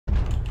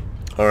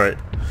Alright,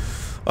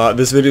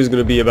 this video is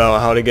going to be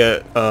about how to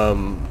get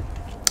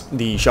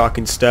the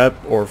shocking step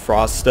or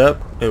frost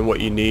step and what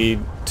you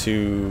need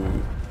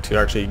to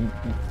actually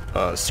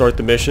start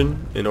the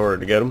mission in order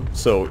to get them.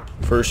 So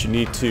first you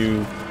need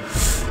to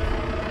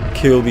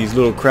kill these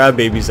little crab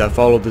babies that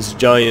follow this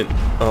giant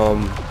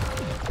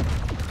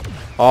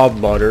orb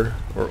mutter.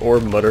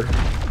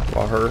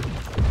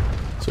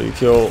 So you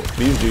kill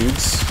these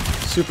dudes,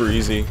 super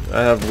easy.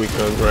 I have weak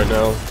guns right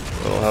now,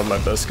 I don't have my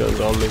best guns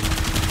on me.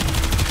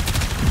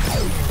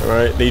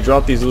 Alright, they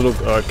drop these little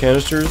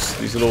canisters,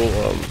 these little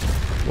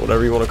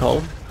whatever you want to call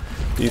them.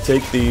 You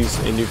take these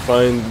and you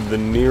find the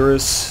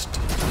nearest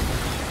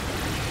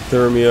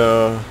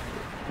thermia.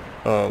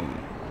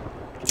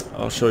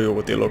 I'll show you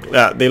what they look like.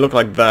 Yeah, they look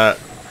like that.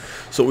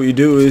 So what you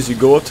do is you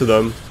go up to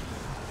them.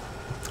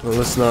 Well,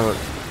 let's not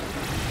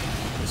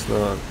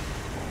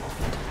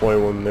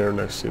deploy one there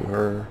next to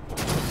her.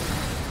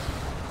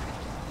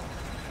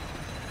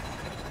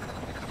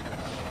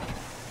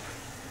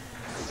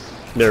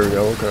 There we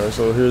go. Okay,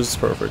 so here's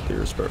perfect.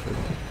 Here's perfect.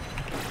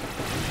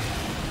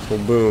 So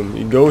boom,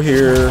 you go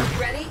here,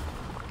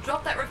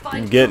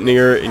 you get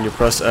near it, and you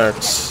press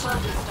X.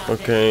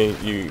 Okay,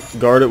 you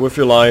guard it with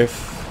your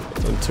life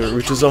until it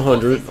reaches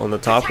 100. On the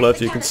top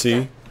left, you can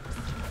see.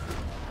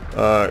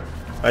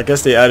 I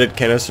guess they added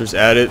canisters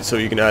added so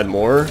you can add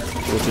more,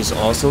 which is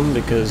awesome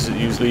because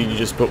usually you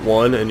just put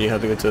one and you have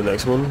to go to the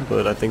next one.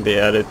 But I think they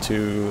added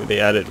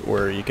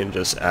where you can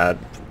just add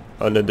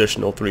an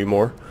additional 3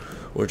 more,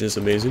 which is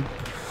amazing.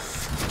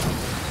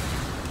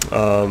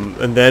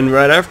 And then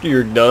right after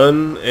you're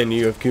done and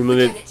you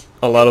accumulate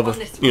a lot of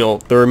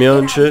thermia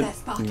and shit,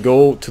 you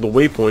go to the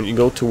waypoint. You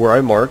go to where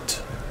I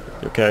marked.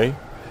 Okay,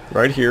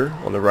 right here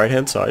on the right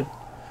hand side,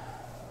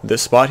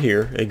 this spot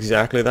here,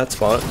 exactly that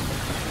spot.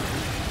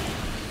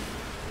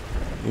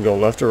 You go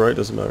left or right,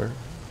 doesn't matter.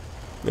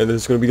 And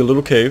there's going to be a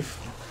little cave,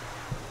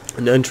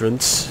 an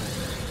entrance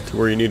to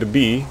where you need to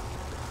be.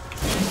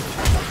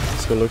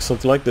 It's going to look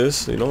something like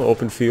this,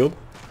 open field.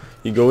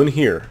 You go in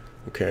here,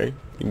 okay?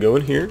 You go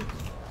in here.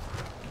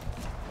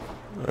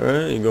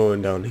 Alright, you're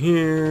going down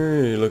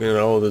here. You're looking at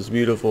all this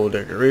beautiful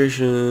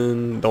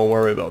decoration. Don't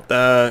worry about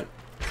that.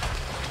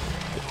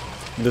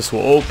 This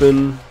will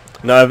open.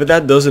 Now, if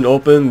that doesn't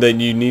open, then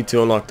you need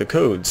to unlock the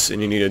codes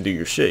and you need to do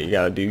your shit. You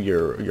gotta do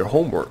your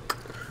homework,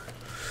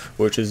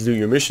 which is do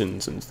your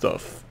missions and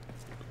stuff.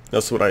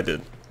 That's what I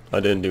did. I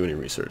didn't do any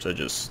research. I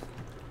just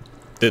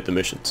did the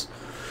missions.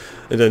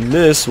 And then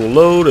this will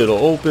load. It'll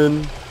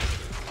open.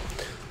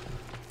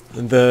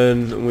 And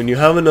then when you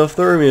have enough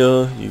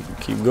thermia, you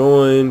keep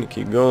going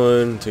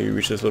until you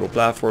reach this little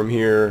platform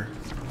here.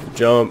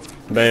 Jump,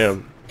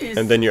 bam,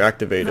 and then you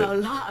activate it.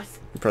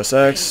 You press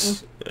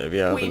X. If you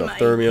have enough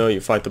thermia, you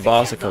fight the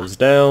boss. It comes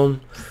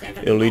down.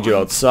 It'll lead you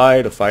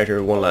outside to fight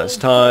her one last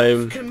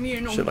time.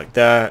 Shit like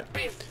that.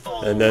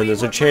 And then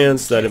there's a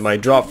chance that it might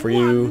drop for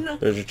you.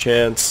 There's a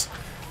chance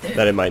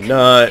that it might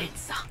not.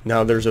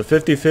 Now there's a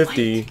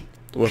 50-50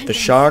 with the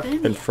shock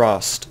and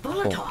frost.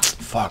 Oh,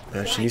 fuck,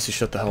 man, she needs to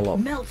shut the hell up.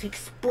 Melt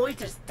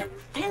exploiters,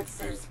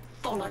 defenses,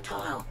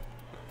 volatile.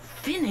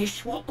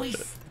 Finish what we.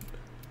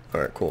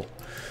 Alright, cool.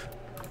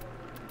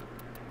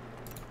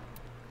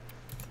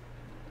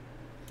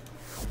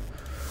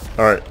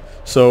 Alright,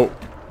 so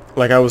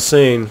like I was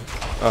saying,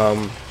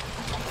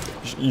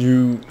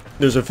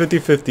 there's a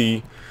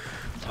 50-50.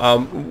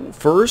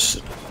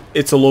 First,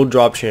 it's a low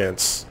drop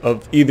chance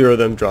of either of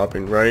them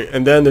dropping, right?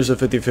 And then there's a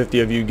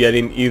 50-50 of you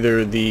getting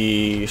either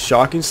the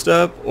shocking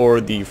step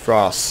or the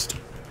frost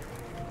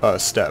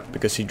step,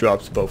 because he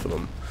drops both of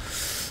them,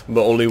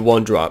 but only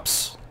one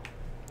drops.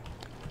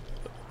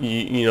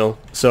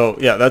 So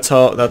yeah, that's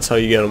how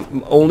you get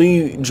them.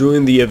 Only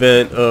during the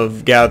event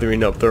of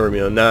gathering up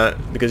thermia,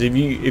 not because if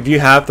you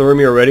have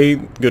thermia already,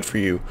 good for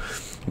you.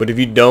 But if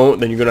you don't,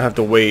 then you're gonna have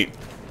to wait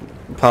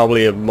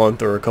probably a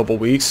month or a couple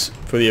weeks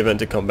for the event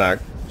to come back.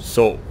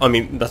 So I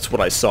mean, that's what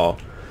I saw.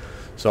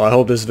 So I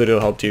hope this video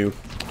helped you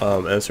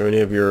answer any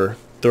of your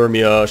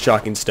thermia,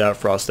 shocking step,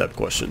 frost step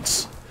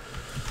questions.